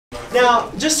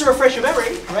Now, just to refresh your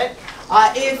memory, right?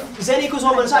 If z equals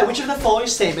 1 minus I, which of the following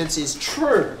statements is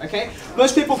true? Okay,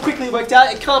 most people quickly worked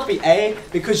out it can't be A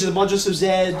because the modulus of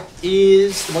z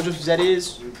is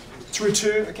it's root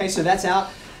 2. Okay, so that's out.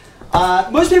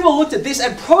 Most people looked at this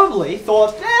and probably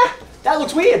thought, that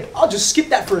looks weird. I'll just skip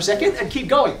that for a second and keep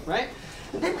going, right?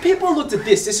 And then people looked at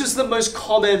this. This was the most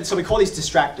common, so we call these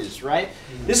distractors, right?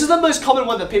 This is the most common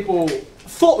one that people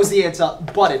thought was the answer,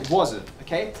 but it wasn't,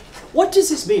 okay? What does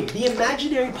this mean? The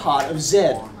imaginary part of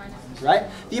z, right?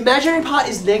 The imaginary part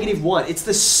is -1. It's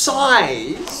the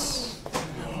size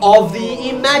of the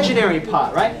imaginary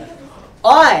part, right?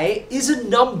 I is a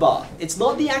number. It's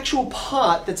not the actual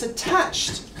part that's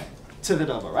attached to the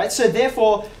number, right? So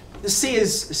therefore, the C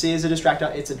is a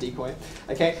distractor. It's a decoy,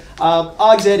 okay?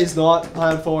 Arg z is not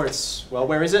pi on 4. It's, well,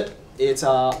 where is it? It's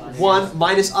 1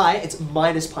 minus I. It's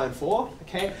minus pi on 4,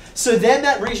 okay? So then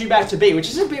that brings you back to B, which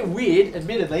is a bit weird,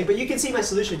 admittedly, but you can see my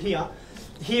solution here.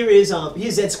 Here's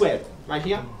z squared, right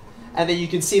here. And then you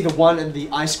can see the 1 and the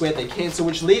I squared, they cancel,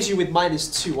 which leaves you with minus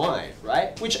 2I,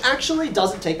 right? Which actually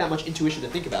doesn't take that much intuition to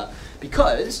think about,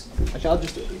 because, actually I'll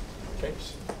just do it here, okay?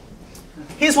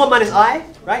 Here's 1 minus I,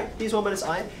 right? Here's 1 minus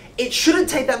I. It shouldn't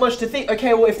take that much to think,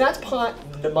 okay, well if that's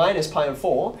minus pi on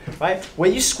 4, right?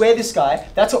 When you square this guy,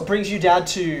 that's what brings you down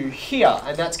to here,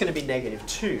 and that's going to be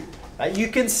 -2, right? You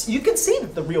can see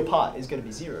that the real part is going to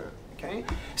be 0, okay?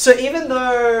 So even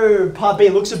though part B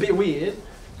looks a bit weird,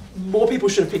 more people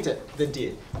should have picked it than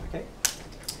did, okay?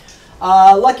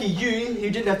 Lucky you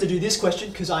didn't have to do this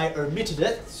question because I omitted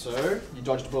it, so you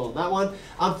dodged a bullet on that one.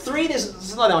 3,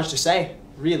 there's not much to say,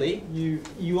 really.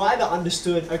 You either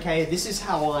understood, okay, this is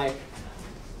how I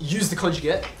use the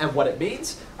conjugate and what it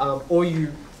means, or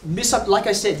you like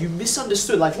I said, you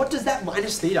misunderstood, like what does that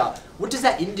minus theta, what does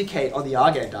that indicate on the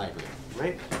Argand diagram,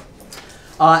 right?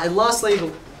 And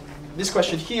lastly, this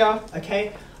question here,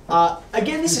 okay,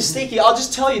 again, this is sneaky. I'll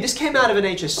just tell you, this came out of an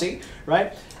HSC,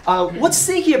 right? What's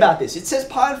sneaky about this? It says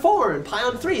pi on 4 and pi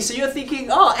on 3, so you're thinking,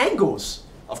 oh, angles.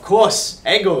 Of course,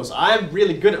 angles. I'm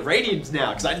really good at radians now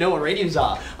because I know what radians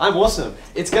are. I'm awesome.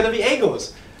 It's going to be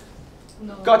angles.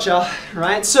 No. Gotcha,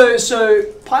 right? So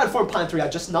pi on 4 and pi on 3 are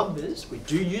just numbers. We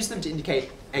do use them to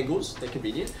indicate angles. They're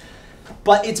convenient.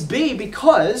 But it's B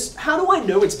because, how do I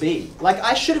know it's B? Like,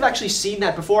 I should have actually seen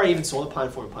that before I even saw the pi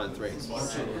on 4 and pi on 3.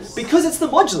 Because it's the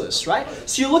modulus, right?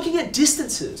 So you're looking at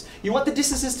distances. You want the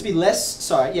distances to be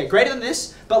greater than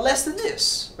this, but less than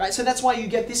this, right? So that's why you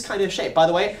get this kind of shape. By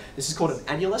the way, this is called an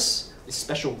annulus, this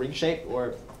special ring shape,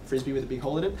 or frisbee with a big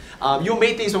hole in it. You'll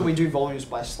meet these when we do volumes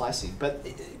by slicing. But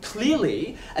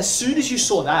clearly, as soon as you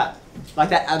saw that, like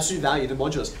that absolute value, the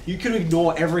modulus, you could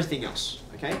ignore everything else.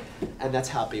 Okay, and that's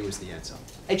how B was the answer.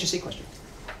 HSC question.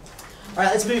 All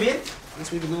right, let's move in.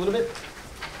 Let's move in a little bit.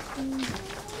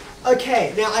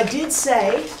 Okay, now I did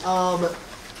say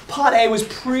part A was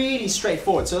pretty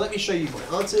straightforward, so let me show you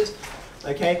my answers.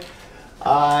 Okay,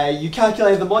 you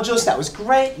calculated the modulus, that was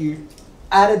great. You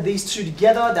added these two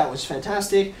together, that was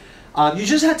fantastic. You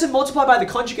just had to multiply by the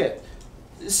conjugate.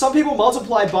 Some people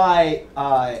multiply by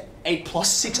 8 plus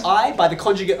 6i by the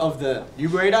conjugate of the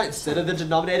numerator instead of the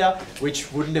denominator,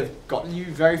 which wouldn't have gotten you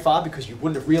very far because you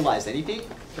wouldn't have realized anything,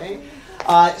 okay?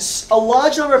 A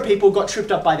large number of people got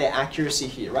tripped up by their accuracy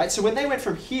here, right? So when they went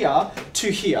from here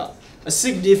to here, a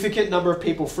significant number of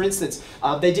people, for instance,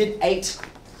 they did 8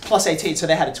 plus 18, so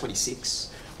they had a 26.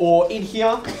 Or in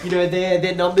here, you know,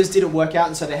 their numbers didn't work out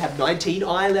and so they had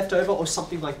 19i left over or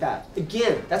something like that.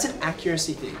 Again, that's an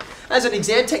accuracy thing. As an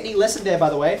exam technique lesson there,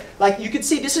 by the way, like you can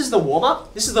see this is the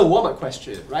warm-up. This is the warm-up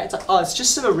question, right? It's like, oh, it's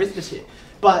just some arithmetic.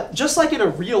 But just like in a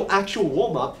real actual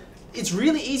warm-up, it's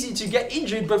really easy to get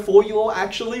injured before you're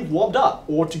actually warmed up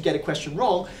or to get a question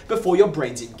wrong before your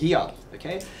brain's in gear,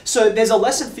 okay? So there's a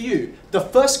lesson for you. The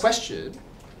first question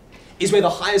is where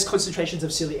the highest concentrations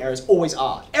of silly errors always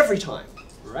are, every time.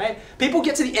 Right? People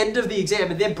get to the end of the exam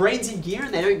and their brain's in gear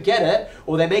and they don't get it,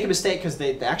 or they make a mistake because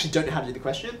they actually don't know how to do the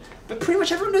question. But pretty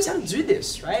much everyone knows how to do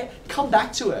this, right? Come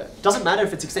back to it. Doesn't matter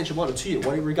if it's extension 1 or 2,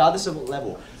 regardless of what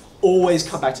level. Always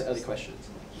come back to early questions.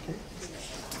 Okay.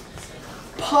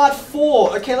 Part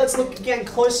 4. Okay, let's look again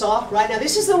closer. Right now,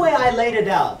 this is the way I laid it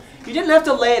out. You didn't have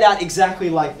to lay it out exactly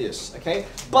like this, okay?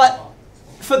 But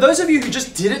for those of you who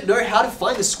just didn't know how to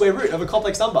find the square root of a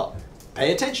complex number,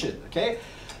 pay attention, okay?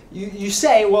 You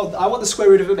say, well, I want the square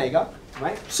root of omega,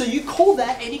 right? So you call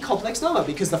that any complex number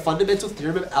because the fundamental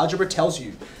theorem of algebra tells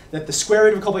you that the square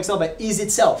root of a complex number is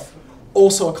itself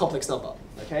also a complex number,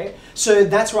 okay? So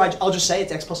that's where I'll just say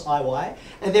it's x plus iy.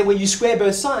 And then when you square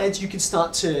both sides, you can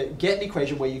start to get an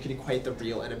equation where you can equate the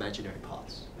real and imaginary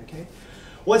parts, okay?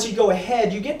 Once you go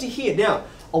ahead, you get to here. Now,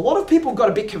 a lot of people got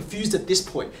a bit confused at this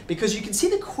point because you can see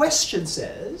the question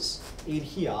says in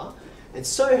here, and it's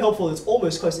so helpful, it's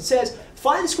almost close. It says,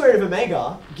 find the square root of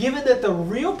omega given that the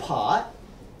real part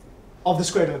of the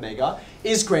square root of omega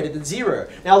is greater than 0.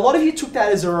 Now, a lot of you took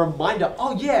that as a reminder.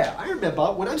 Oh yeah, I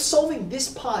remember when I'm solving this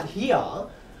part here,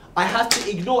 I have to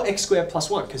ignore x squared plus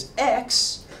 1 because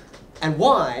x and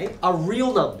y are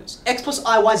real numbers. X plus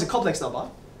iy is a complex number.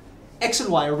 X and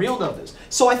y are real numbers.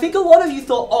 So I think a lot of you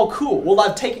thought, oh cool, well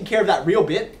I've taken care of that real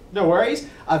bit. No worries,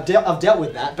 I've dealt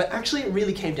with that. But actually it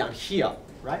really came down here,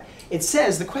 right? It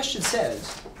says, the question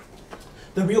says,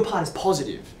 the real part is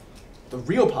positive. The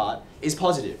real part is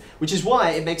positive, which is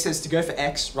why it makes sense to go for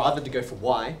x rather than to go for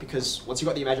y, because once you've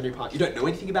got the imaginary part, you don't know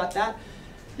anything about that.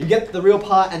 You get the real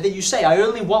part, and then you say, I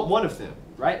only want one of them,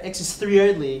 right? X is 3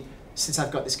 only since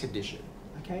I've got this condition,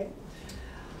 okay?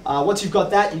 Once you've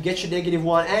got that, you get your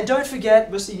 -1, and don't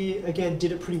forget, most of you, again,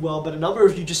 did it pretty well, but a number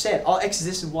of you just said, oh, x is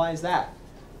this and y is that.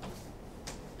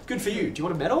 Good for you. Do you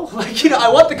want a medal? Like, you know, I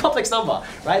want the complex number,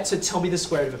 right? So tell me the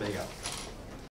square root of omega.